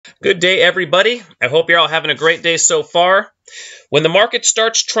Good day, everybody. I hope you're all having a great day so far. When the market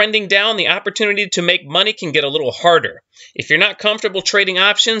starts trending down, the opportunity to make money can get a little harder. If you're not comfortable trading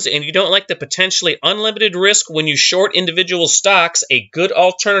options and you don't like the potentially unlimited risk when you short individual stocks, a good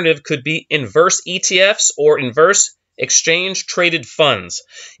alternative could be inverse ETFs or inverse exchange traded funds.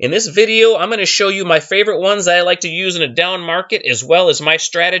 In this video, I'm going to show you my favorite ones that I like to use in a down market, as well as my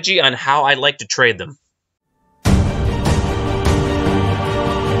strategy on how I like to trade them.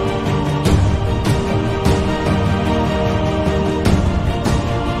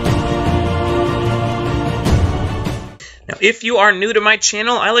 Now, if you are new to my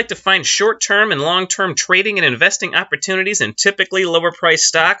channel, I like to find short-term and long-term trading and investing opportunities in typically lower-priced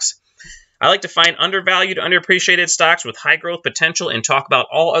stocks. I like to find undervalued, underappreciated stocks with high growth potential and talk about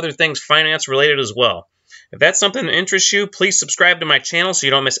all other things finance-related as well. If that's something that interests you, please subscribe to my channel so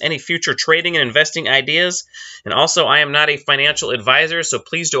you don't miss any future trading and investing ideas. And also, I am not a financial advisor, so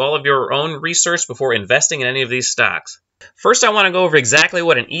please do all of your own research before investing in any of these stocks. First, I want to go over exactly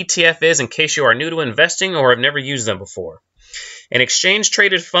what an ETF is in case you are new to investing or have never used them before. An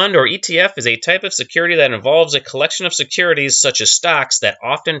exchange-traded fund, or ETF, is a type of security that involves a collection of securities such as stocks that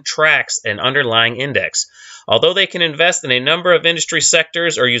often tracks an underlying index. Although they can invest in a number of industry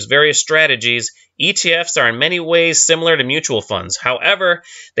sectors or use various strategies, ETFs are in many ways similar to mutual funds. However,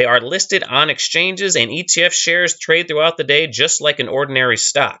 they are listed on exchanges, and ETF shares trade throughout the day just like an ordinary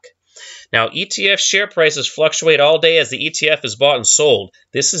stock. Now, ETF share prices fluctuate all day as the ETF is bought and sold.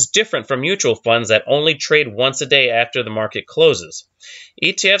 This is different from mutual funds that only trade once a day after the market closes.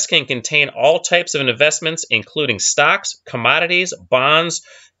 ETFs can contain all types of investments, including stocks, commodities, bonds.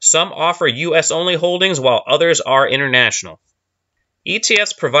 Some offer U.S.-only holdings, while others are international.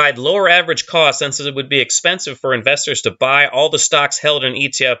 ETFs provide lower average costs since it would be expensive for investors to buy all the stocks held in an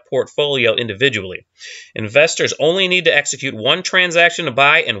ETF portfolio individually. Investors only need to execute one transaction to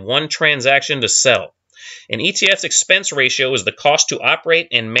buy and one transaction to sell. An ETF's expense ratio is the cost to operate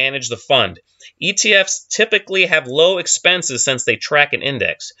and manage the fund. ETFs typically have low expenses since they track an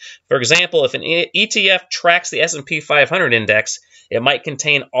index. For example, if an ETF tracks the S&P 500 index, it might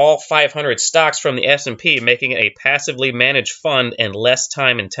contain all 500 stocks from the S&P, making it a passively managed fund and less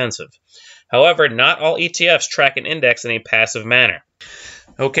time intensive. However, not all ETFs track an index in a passive manner.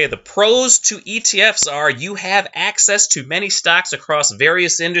 Okay, the pros to ETFs are you have access to many stocks across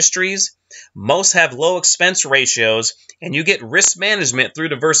various industries, most have low expense ratios, and you get risk management through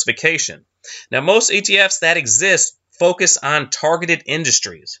diversification. Now, most ETFs that exist focus on targeted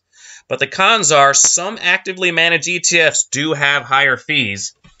industries. But the cons are some actively managed ETFs do have higher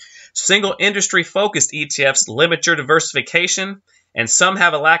fees. Single industry-focused ETFs limit your diversification, and some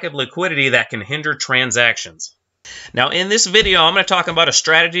have a lack of liquidity that can hinder transactions. Now, in this video, I'm going to talk about a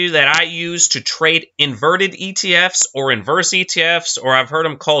strategy that I use to trade inverted ETFs or inverse ETFs, or I've heard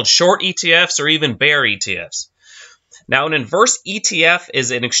them called short ETFs or even bear ETFs. Now, an inverse ETF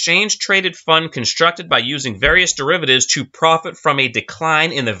is an exchange-traded fund constructed by using various derivatives to profit from a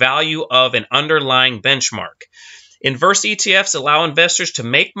decline in the value of an underlying benchmark. Inverse ETFs allow investors to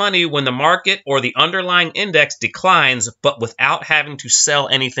make money when the market or the underlying index declines, but without having to sell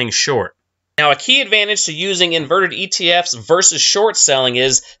anything short. Now, a key advantage to using inverted ETFs versus short selling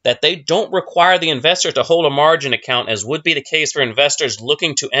is that they don't require the investor to hold a margin account, as would be the case for investors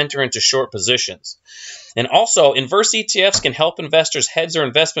looking to enter into short positions. And also, inverse ETFs can help investors hedge their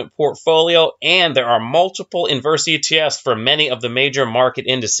investment portfolio, and there are multiple inverse ETFs for many of the major market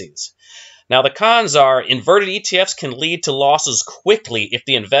indices. Now, the cons are inverted ETFs can lead to losses quickly if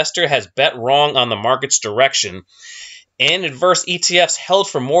the investor has bet wrong on the market's direction. And inverse ETFs held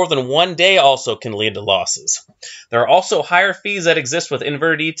for more than one day also can lead to losses. There are also higher fees that exist with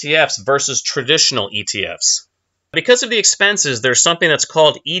inverted ETFs versus traditional ETFs. Because of the expenses, there's something that's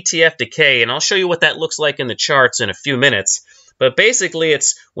called ETF decay, and I'll show you what that looks like in the charts in a few minutes. But basically,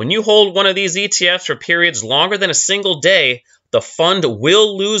 it's when you hold one of these ETFs for periods longer than a single day, the fund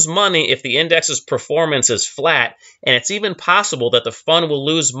will lose money if the index's performance is flat, and it's even possible that the fund will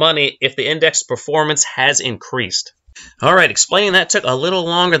lose money if the index performance has increased. All right, explaining that took a little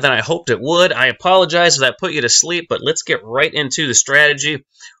longer than I hoped it would. I apologize if that put you to sleep, but let's get right into the strategy.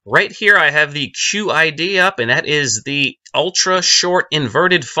 Right here, I have the QID up, and that is the ultra short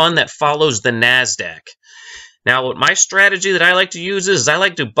inverted fund that follows the NASDAQ. Now, what my strategy that I like to use is I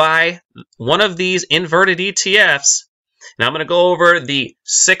like to buy one of these inverted ETFs. Now, I'm going to go over the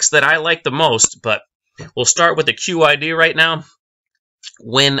 6 that I like the most, but we'll start with the QID right now.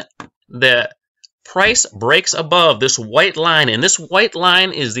 When the price breaks above this white line, and this white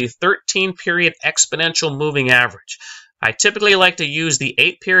line is the 13-period exponential moving average. I typically like to use the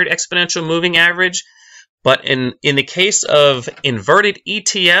 8-period exponential moving average, But in the case of inverted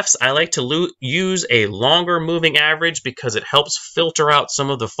ETFs, I like to use a longer moving average because it helps filter out some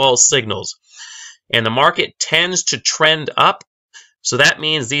of the false signals. And the market tends to trend up. So that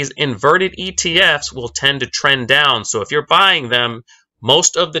means these inverted ETFs will tend to trend down. So if you're buying them,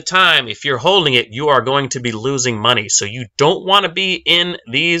 most of the time, if you're holding it, you are going to be losing money. So you don't want to be in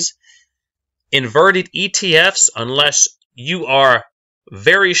these inverted ETFs unless you are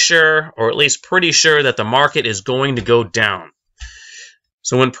very sure, or at least pretty sure, that the market is going to go down.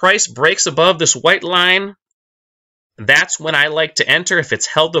 So when price breaks above this white line, that's when I like to enter if it's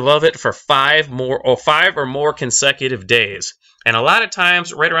held above it for 5 or more consecutive days. And a lot of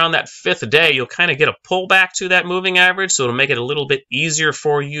times, right around that 5th day, you'll kind of get a pullback to that moving average, so it'll make it a little bit easier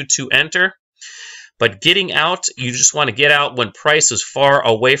for you to enter. But getting out, you just want to get out when price is far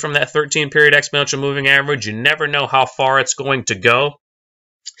away from that 13-period exponential moving average. You never know how far it's going to go.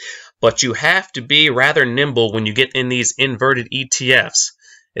 But you have to be rather nimble when you get in these inverted ETFs,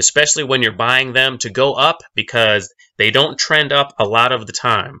 especially when you're buying them to go up, because they don't trend up a lot of the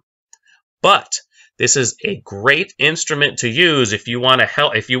time. But this is a great instrument to use if you want to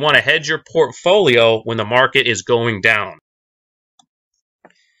hedge your portfolio when the market is going down.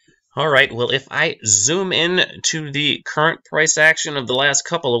 All right, well, if I zoom in to the current price action of the last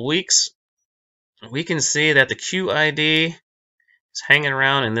couple of weeks, we can see that the QID is hanging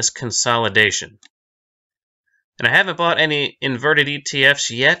around in this consolidation. And I haven't bought any inverted ETFs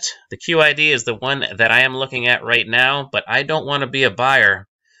yet. The QID is the one that I am looking at right now, but I don't want to be a buyer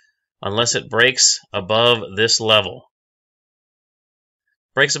unless it breaks above this level.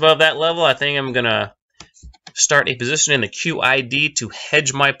 Breaks above that level, I think I'm going to start a position in the QID to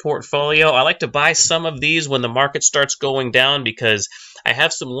hedge my portfolio. I like to buy some of these when the market starts going down because I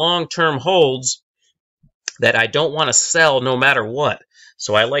have some long-term holds that I don't want to sell no matter what.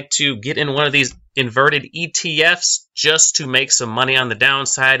 So I like to get in one of these inverted ETFs just to make some money on the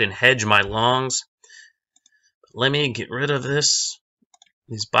downside and hedge my longs. Let me get rid of these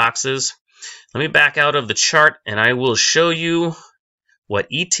boxes. Let me back out of the chart and I will show you what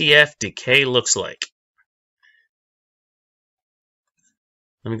ETF decay looks like.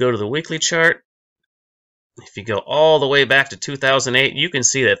 Let me go to the weekly chart. If you go all the way back to 2008, you can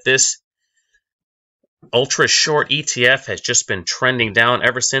see that this ultra short ETF has just been trending down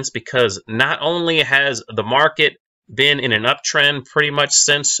ever since, because not only has the market been in an uptrend pretty much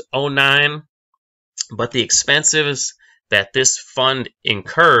since 2009, but the expenses that this fund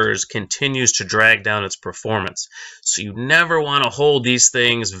incurs continues to drag down its performance. So you never want to hold these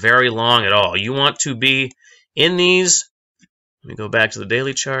things very long at all. You want to be in these. Let me go back to the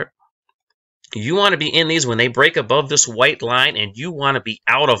daily chart. You want to be in these when they break above this white line, and you want to be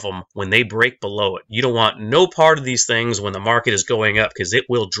out of them when they break below it. You don't want no part of these things when the market is going up, because it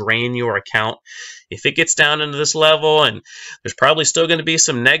will drain your account. If it gets down into this level, and there's probably still going to be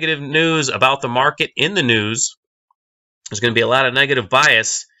some negative news about the market in the news, there's going to be a lot of negative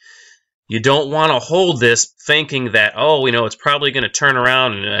bias. You don't want to hold this thinking that, oh, it's probably going to turn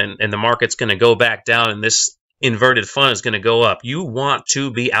around and the market's going to go back down and this inverted fund is going to go up. You want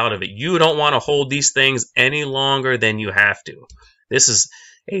to be out of it. You don't want to hold these things any longer than you have to. This is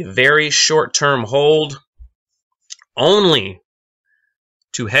a very short-term hold, only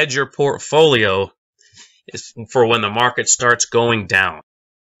to hedge your portfolio for when the market starts going down.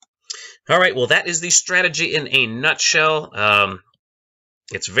 All right, well, that is the strategy in a nutshell.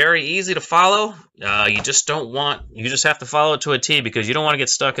 It's very easy to follow. You just have to follow it to a T, because you don't want to get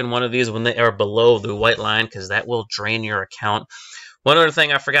stuck in one of these when they are below the white line, because that will drain your account. One other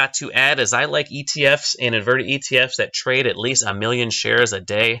thing I forgot to add is I like ETFs and inverted ETFs that trade at least 1 million shares a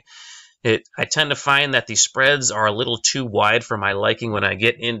day. I tend to find that the spreads are a little too wide for my liking when I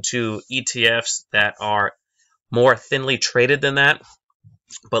get into ETFs that are more thinly traded than that.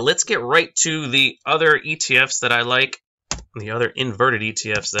 But let's get right to the other ETFs that I like. The other inverted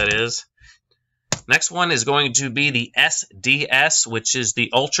ETFs, that is. Next one is going to be the SDS, which is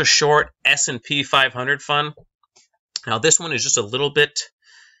the ultra short S&P 500 fund. Now this one is just a little bit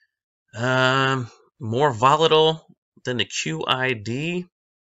more volatile than the QID.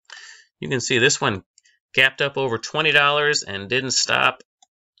 You can see this one gapped up over $20 and didn't stop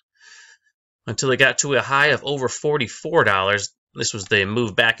until it got to a high of over $44. This was the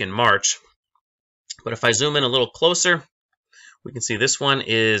move back in March. But if I zoom in a little closer, we can see this one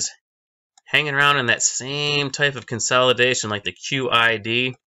is hanging around in that same type of consolidation like the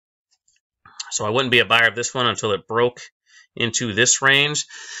QID. So I wouldn't be a buyer of this one until it broke into this range.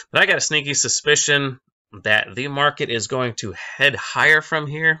 But I got a sneaky suspicion that the market is going to head higher from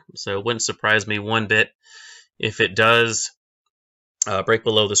here. So it wouldn't surprise me one bit if it does. break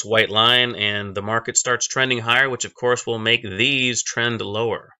below this white line, and the market starts trending higher, which of course will make these trend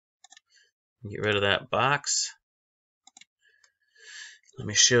lower. Get rid of that box. Let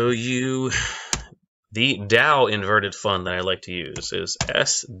me show you the Dow inverted fund that I like to use. Is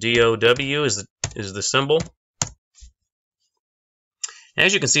SDOW is the symbol. And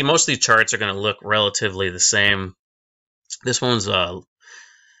as you can see, most of these charts are going to look relatively the same. This one's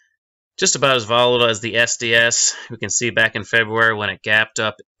just about as volatile as the SDS. We can see back in February when it gapped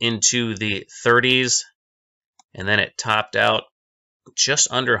up into the 30s, and then it topped out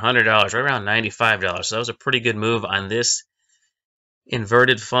just under $100, right around $95. So that was a pretty good move on this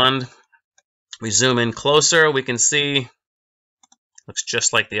inverted fund. We zoom in closer, we can see looks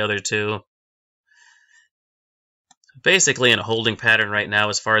just like the other two. Basically in a holding pattern right now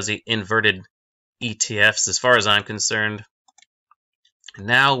as far as the inverted ETFs, as far as I'm concerned.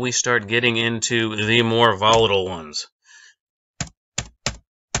 Now we start getting into the more volatile ones.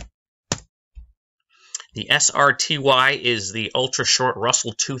 The SRTY is the ultra short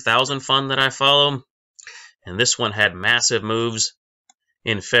Russell 2000 fund that I follow, and this one had massive moves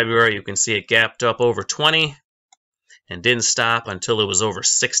in February. You can see it gapped up over 20 and didn't stop until it was over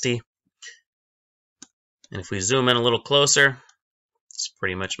 60. And if we zoom in a little closer, it's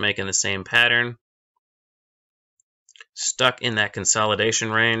pretty much making the same pattern. Stuck in that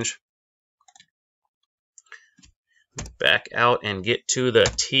consolidation range. Back out and get to the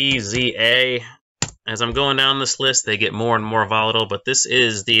TZA. As I'm going down this list, they get more and more volatile, but this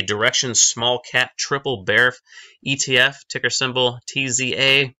is the Direction Small Cap Triple Bear ETF, ticker symbol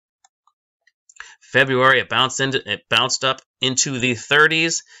TZA. February, it bounced up into the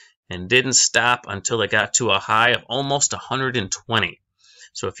 30s and didn't stop until it got to a high of almost 120.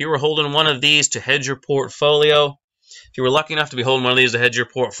 So if you were holding one of these to hedge your portfolio, if you were lucky enough to be holding one of these to hedge your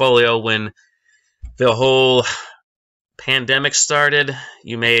portfolio when the whole pandemic started,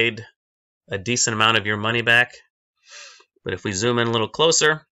 you made a decent amount of your money back. But if we zoom in a little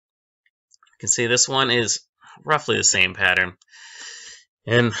closer, you can see this one is roughly the same pattern.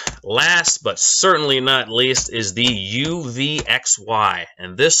 And last but certainly not least is the UVXY,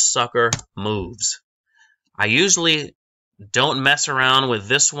 and this sucker moves. I usually don't mess around with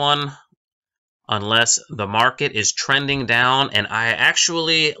this one unless the market is trending down, and I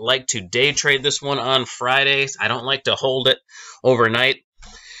actually like to day trade this one on Fridays. I don't like to hold it overnight.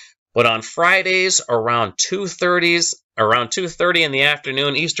 But on Fridays around 2:30 in the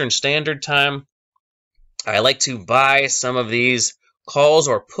afternoon Eastern Standard Time, I like to buy some of these calls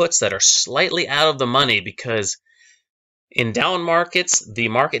or puts that are slightly out of the money, because in down markets, the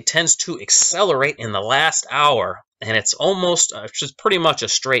market tends to accelerate in the last hour, and it's just pretty much a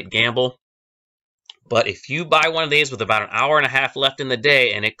straight gamble. But if you buy one of these with about an hour and a half left in the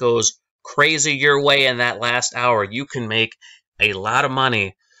day and it goes crazy your way in that last hour, you can make a lot of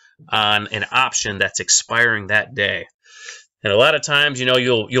money on an option that's expiring that day. And a lot of times, you know,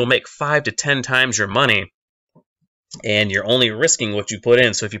 you'll make 5 to 10 times your money, and you're only risking what you put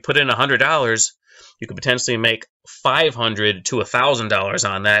in. So if you put in $100, you could potentially make $500 to $1,000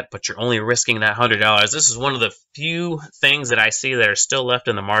 on that, but you're only risking that $100. This is one of the few things that I see that are still left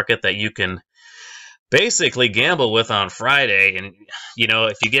in the market that you can basically gamble with on Friday. And, you know,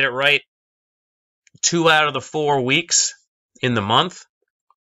 if you get it right 2 out of the 4 weeks in the month,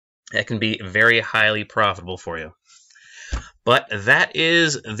 that can be very highly profitable for you. But that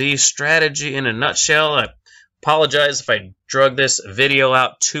is the strategy in a nutshell. I apologize if I drug this video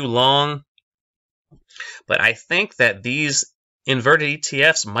out too long, but I think that these inverted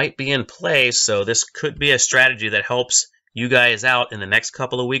ETFs might be in play, so this could be a strategy that helps you guys out in the next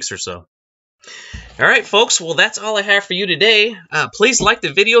couple of weeks or so. All right, folks, well, that's all I have for you today. Please like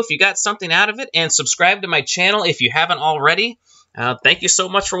the video if you got something out of it, and subscribe to my channel if you haven't already. Thank you so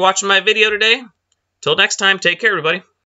much for watching my video today. Till next time, take care, everybody.